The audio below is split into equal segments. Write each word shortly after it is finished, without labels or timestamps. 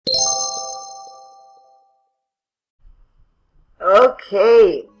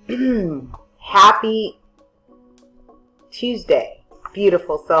Okay. Happy Tuesday,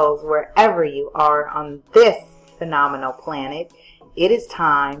 beautiful souls, wherever you are on this phenomenal planet. It is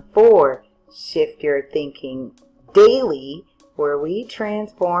time for Shift Your Thinking Daily, where we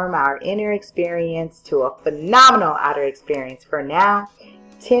transform our inner experience to a phenomenal outer experience. For now,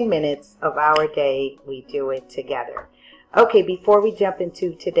 10 minutes of our day, we do it together. Okay, before we jump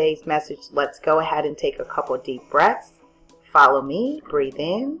into today's message, let's go ahead and take a couple deep breaths. Follow me. Breathe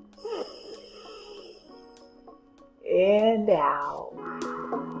in and out.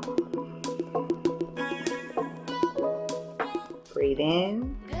 Breathe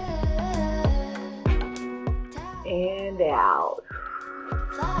in and out.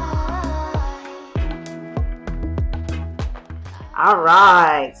 All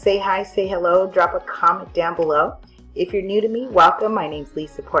right. Say hi, say hello, drop a comment down below. If you're new to me, welcome. My name's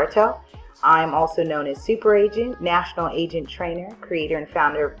Lisa Porto. I'm also known as Super Agent, National Agent Trainer, creator and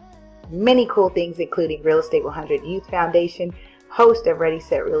founder of many cool things, including Real Estate 100 Youth Foundation, host of Ready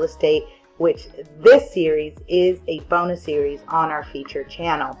Set Real Estate, which this series is a bonus series on our featured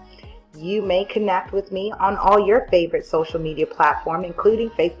channel. You may connect with me on all your favorite social media platforms, including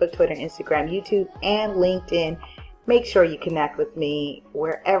Facebook, Twitter, Instagram, YouTube, and LinkedIn. Make sure you connect with me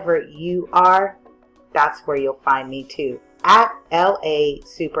wherever you are. That's where you'll find me too, at LA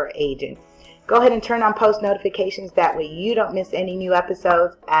Super Agent. Go ahead and turn on post notifications. That way you don't miss any new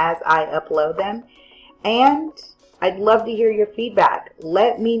episodes as I upload them. And I'd love to hear your feedback.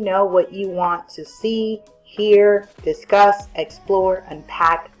 Let me know what you want to see, hear, discuss, explore,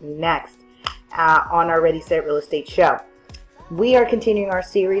 unpack next on our Ready Set Real Estate show. We are continuing our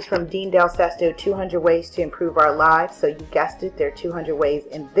series from Dean Del Sesto, 200 Ways to Improve Our Lives. So you guessed it, there are 200 ways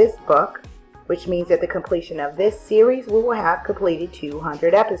in this book, which means at the completion of this series, we will have completed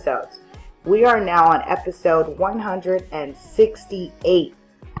 200 episodes. We are now on episode 168.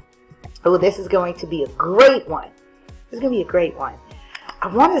 Oh, this is going to be a great one. This is going to be a great one. I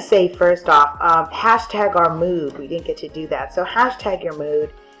want to say first off, hashtag our mood. We didn't get to do that. So hashtag your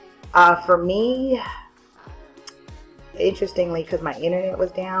mood. For me, interestingly, because my internet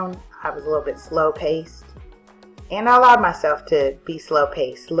was down, I was a little bit slow paced. And I allowed myself to be slow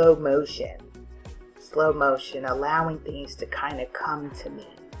paced, slow motion, allowing things to kind of come to me.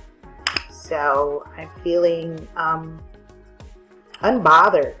 So I'm feeling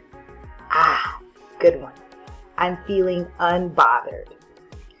unbothered. Good one. I'm feeling unbothered.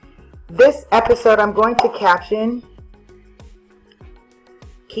 This episode I'm going to caption,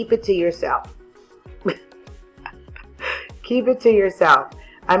 keep it to yourself. Keep it to yourself.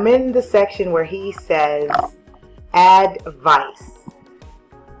 I'm in the section where he says, advice.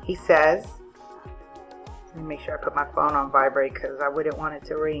 He says, let me make sure I put my phone on vibrate because I wouldn't want it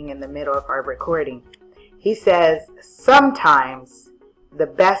to ring in the middle of our recording. He says, sometimes the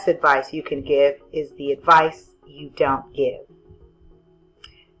best advice you can give is the advice you don't give.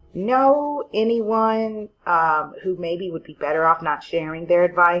 Know anyone who maybe would be better off not sharing their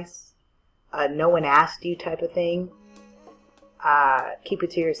advice? No one asked you type of thing. Keep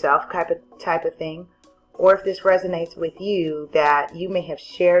it to yourself type of thing. Or if this resonates with you, that you may have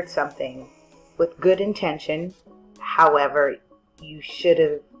shared something with good intention, however, you should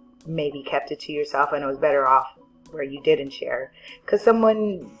have maybe kept it to yourself and it was better off where you didn't share because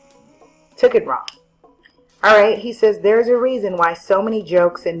someone took it wrong. All right, he says there's a reason why so many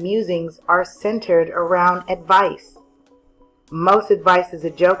jokes and musings are centered around advice. Most advice is a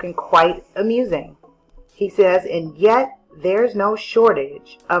joke and quite amusing. He says, and yet there's no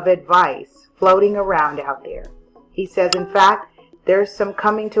shortage of advice floating around out there. He says, in fact, there's some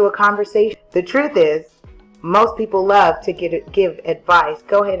coming to a conversation. The truth is, most people love to give advice.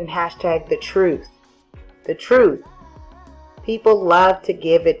 Go ahead and hashtag the truth. The truth. People love to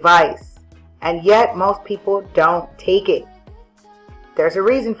give advice, and yet most people don't take it. There's a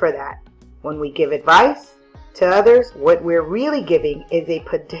reason for that. When we give advice to others, what we're really giving is a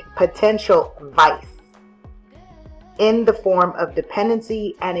potential vice in the form of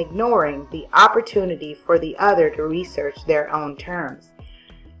dependency and ignoring the opportunity for the other to research their own terms.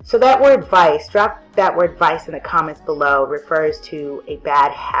 So that word vice, drop that word vice in the comments below, refers to a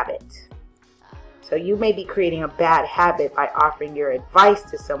bad habit. So you may be creating a bad habit by offering your advice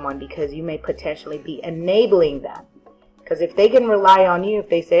to someone because you may potentially be enabling them. Because if they can rely on you, if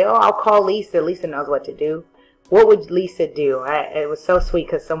they say, oh, I'll call Lisa, Lisa knows what to do. What would Lisa do? It was so sweet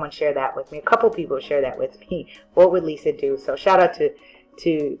because someone shared that with me. A couple people shared that with me. What would Lisa do? So shout out to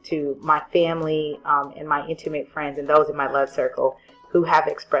my family and my intimate friends and those in my love circle who have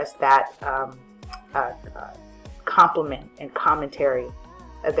expressed that compliment and commentary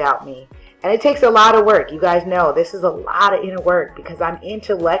about me. And it takes a lot of work. You guys know this is a lot of inner work because I'm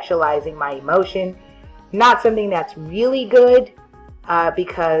intellectualizing my emotion. Not something that's really good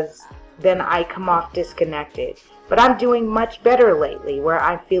because then I come off disconnected. But I'm doing much better lately where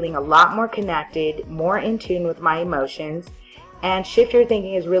I'm feeling a lot more connected, more in tune with my emotions. And Shift Your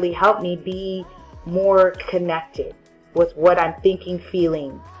Thinking has really helped me be more connected with what I'm thinking and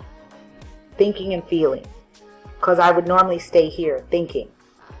feeling. Because I would normally stay here thinking.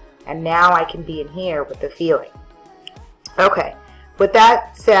 And now I can be in here with the feeling. Okay, with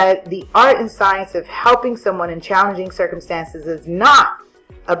that said, the art and science of helping someone in challenging circumstances is not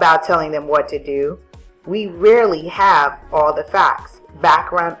about telling them what to do. We rarely have all the facts,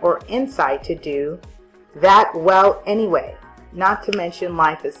 background, or insight to do that well anyway. Not to mention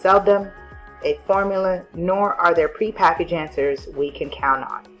life is seldom a formula, nor are there prepackaged answers we can count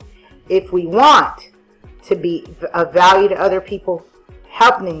on. If we want to be of value to other people,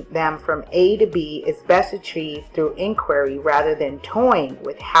 helping them from A to B is best achieved through inquiry rather than toying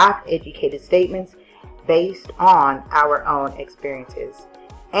with half-educated statements based on our own experiences.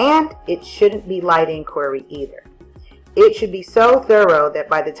 And it shouldn't be light inquiry either. It should be so thorough that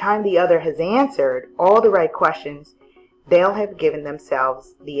by the time the other has answered all the right questions, they'll have given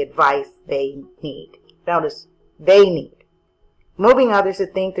themselves the advice they need. Notice, they need. Moving others to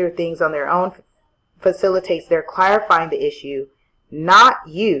think through things on their own facilitates their clarifying the issue, not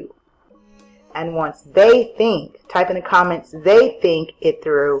you. And once they think, type in the comments, they think it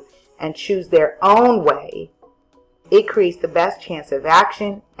through and choose their own way, it creates the best chance of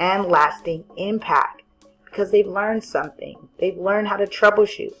action and lasting impact because they've learned something. They've learned how to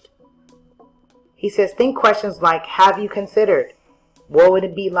troubleshoot. He says, think questions like, have you considered? What would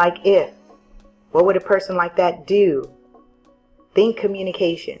it be like if? What would a person like that do? Think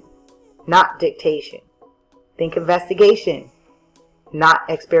communication, not dictation. Think investigation, not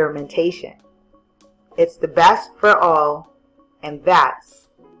experimentation. It's the best for all, and that's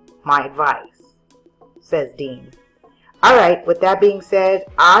my advice, says Dean. All right, with that being said,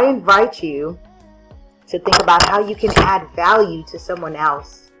 I invite you to think about how you can add value to someone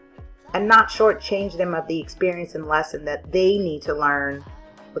else and not shortchange them of the experience and lesson that they need to learn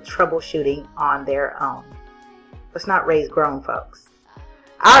with troubleshooting on their own. Let's not raise grown folks.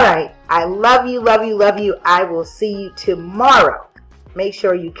 All right, I love you, love you, love you. I will see you tomorrow. Make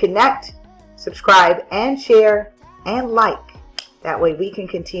sure you connect, subscribe, and share, and like. That way we can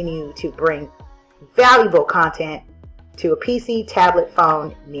continue to bring valuable content to a PC, tablet,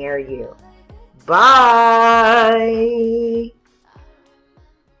 phone near you. Bye.